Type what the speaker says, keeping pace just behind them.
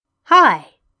Hi,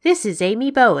 this is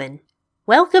Amy Bowen.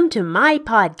 Welcome to my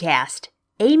podcast,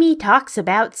 Amy Talks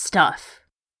About Stuff.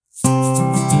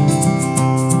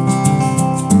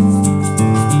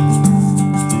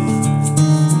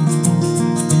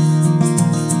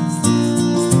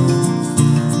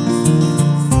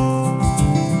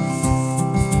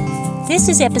 This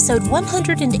is episode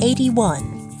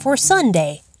 181 for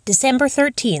Sunday, December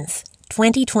 13th,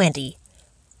 2020.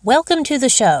 Welcome to the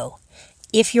show.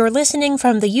 If you're listening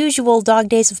from the usual Dog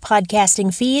Days of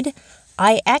Podcasting feed,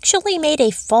 I actually made a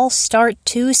false start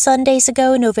 2 Sundays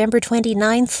ago, November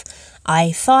 29th.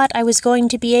 I thought I was going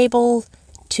to be able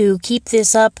to keep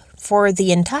this up for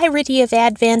the entirety of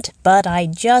Advent, but I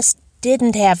just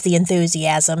didn't have the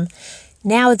enthusiasm.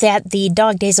 Now that the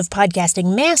Dog Days of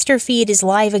Podcasting master feed is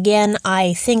live again,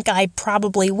 I think I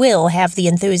probably will have the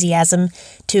enthusiasm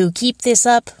to keep this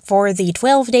up for the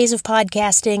 12 days of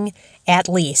podcasting at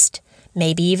least,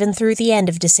 maybe even through the end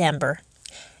of December.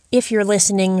 If you're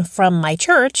listening from my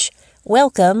church,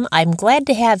 welcome, I'm glad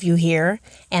to have you here,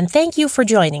 and thank you for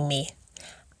joining me.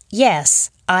 Yes,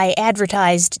 I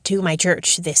advertised to my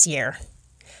church this year.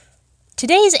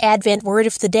 Today's Advent word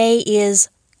of the day is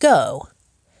go.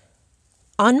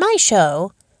 On my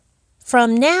show,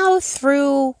 from now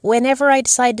through whenever I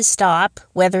decide to stop,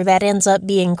 whether that ends up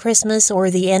being Christmas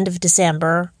or the end of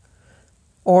December,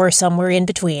 or somewhere in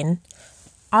between,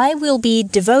 I will be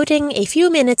devoting a few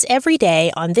minutes every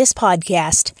day on this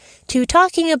podcast to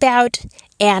talking about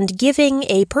and giving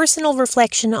a personal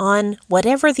reflection on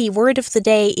whatever the word of the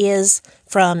day is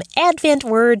from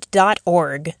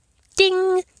adventword.org.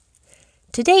 Ding!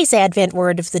 Today's Advent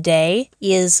word of the day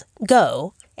is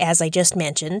go, as I just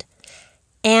mentioned,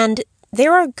 and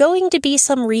there are going to be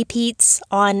some repeats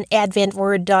on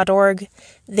adventword.org.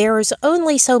 There's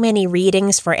only so many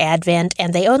readings for Advent,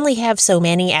 and they only have so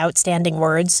many outstanding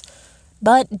words,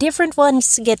 but different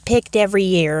ones get picked every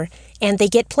year, and they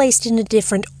get placed in a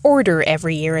different order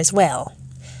every year as well.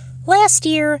 Last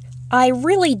year, I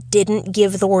really didn't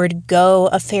give the word go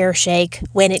a fair shake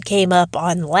when it came up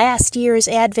on last year's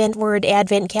Advent word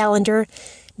Advent calendar,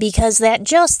 because that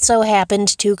just so happened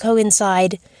to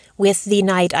coincide with the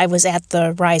night I was at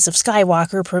the Rise of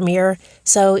Skywalker premiere,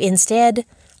 so instead,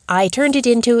 I turned it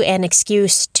into an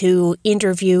excuse to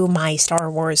interview my Star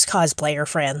Wars cosplayer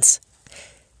friends.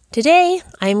 Today,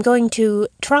 I'm going to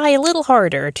try a little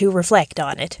harder to reflect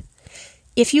on it.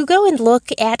 If you go and look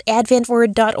at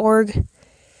adventword.org,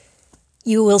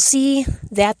 you will see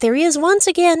that there is once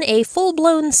again a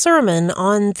full-blown sermon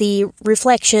on the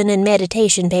reflection and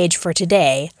meditation page for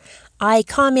today. I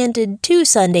commented 2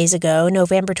 Sundays ago,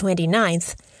 November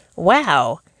 29th,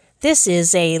 wow, this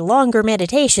is a longer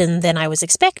meditation than I was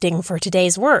expecting for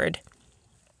today's word.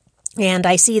 And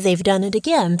I see they've done it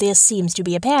again. This seems to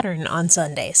be a pattern on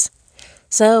Sundays.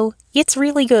 So, it's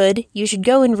really good. You should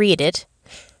go and read it.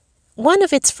 One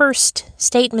of its first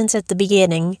statements at the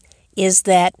beginning is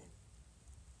that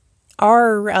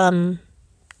our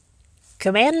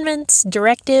commandments,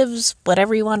 directives,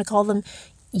 whatever you want to call them,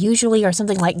 usually are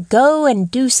something like go and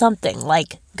do something,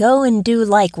 like go and do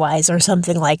likewise or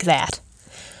something like that.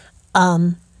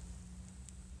 And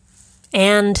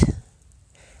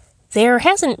there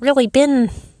hasn't really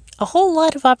been a whole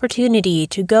lot of opportunity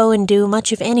to go and do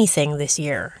much of anything this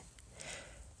year.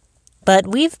 But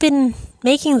we've been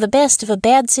making the best of a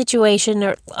bad situation,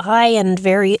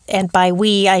 and by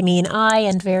we, I mean I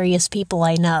and various people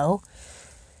I know,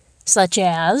 such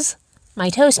as my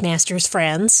Toastmasters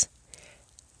friends.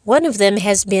 One of them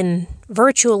has been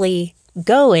virtually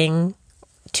going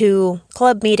to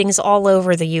club meetings all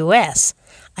over the U.S.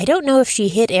 I don't know if she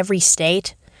hit every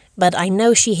state, but I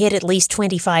know she hit at least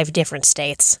 25 different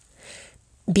states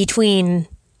between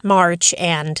March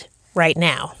and right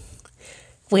now,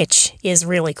 which is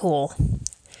really cool.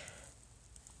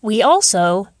 We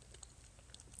also,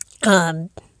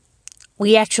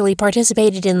 we actually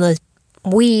participated in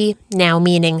we, now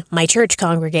meaning my church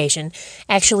congregation,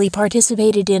 actually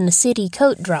participated in a city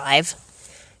coat drive.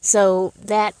 So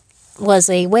that was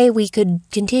a way we could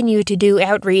continue to do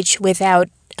outreach without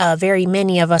very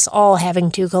many of us all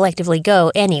having to collectively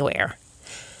go anywhere.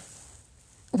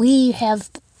 We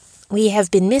have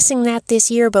been missing that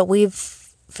this year, but we've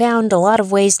found a lot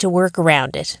of ways to work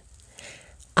around it.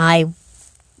 One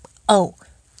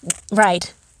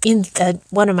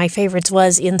of my favorites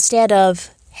was, instead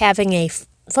of having a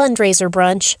fundraiser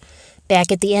brunch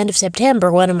back at the end of September,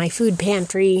 one of my food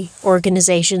pantry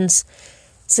organizations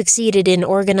succeeded in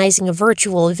organizing a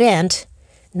virtual event,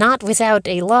 not without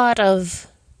a lot of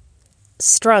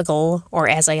struggle, or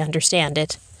as I understand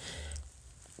it,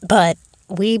 but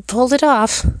we pulled it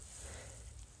off.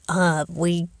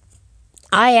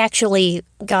 I actually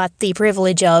got the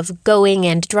privilege of going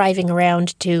and driving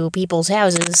around to people's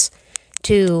houses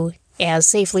to, as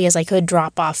safely as I could,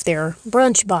 drop off their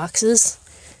brunch boxes.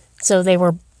 So they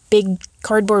were big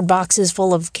cardboard boxes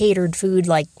full of catered food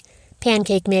like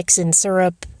pancake mix and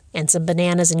syrup and some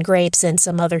bananas and grapes and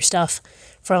some other stuff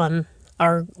from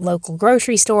our local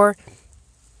grocery store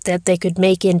that they could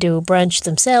make into brunch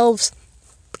themselves.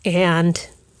 And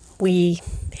we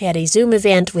had a Zoom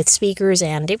event with speakers,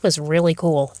 and it was really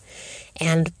cool.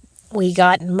 And we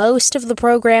got most of the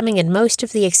programming and most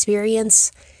of the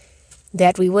experience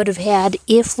that we would have had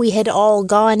if we had all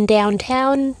gone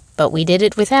downtown, but we did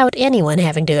it without anyone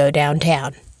having to go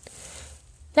downtown.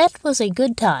 That was a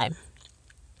good time.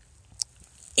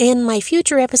 In my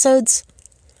future episodes,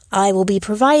 I will be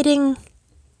providing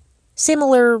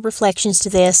similar reflections to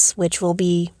this, which will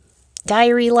be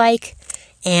diary-like,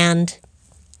 and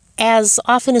as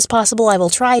often as possible, I will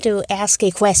try to ask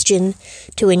a question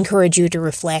to encourage you to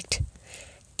reflect.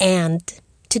 And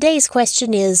today's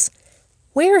question is,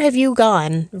 where have you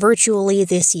gone virtually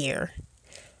this year?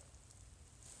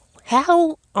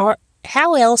 How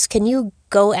else can you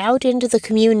go out into the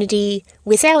community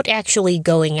without actually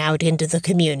going out into the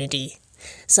community,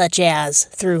 such as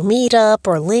through Meetup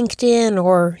or LinkedIn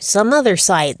or some other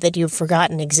site that you've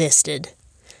forgotten existed,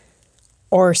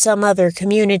 or some other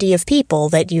community of people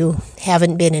that you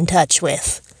haven't been in touch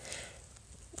with?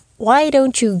 Why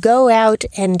don't you go out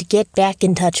and get back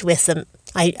in touch with them?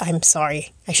 I'm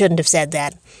sorry, I shouldn't have said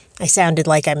that. I sounded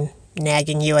like I'm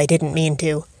nagging you. I didn't mean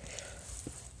to.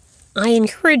 I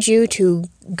encourage you to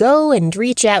go and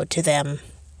reach out to them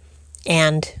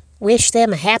and wish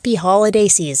them a happy holiday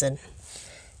season.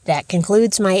 That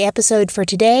concludes my episode for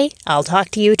today. I'll talk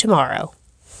to you tomorrow.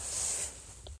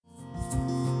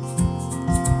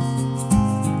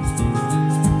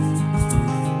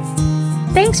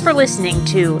 Thanks for listening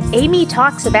to Amy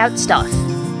Talks About Stuff.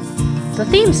 The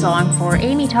theme song for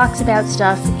Amy Talks About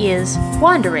Stuff is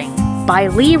Wandering by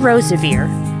Lee Rosevere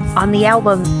on the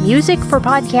album Music for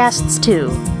Podcasts 2,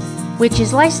 which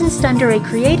is licensed under a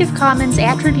Creative Commons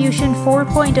Attribution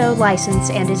 4.0 license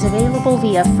and is available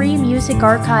via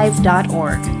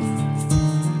freemusicarchive.org.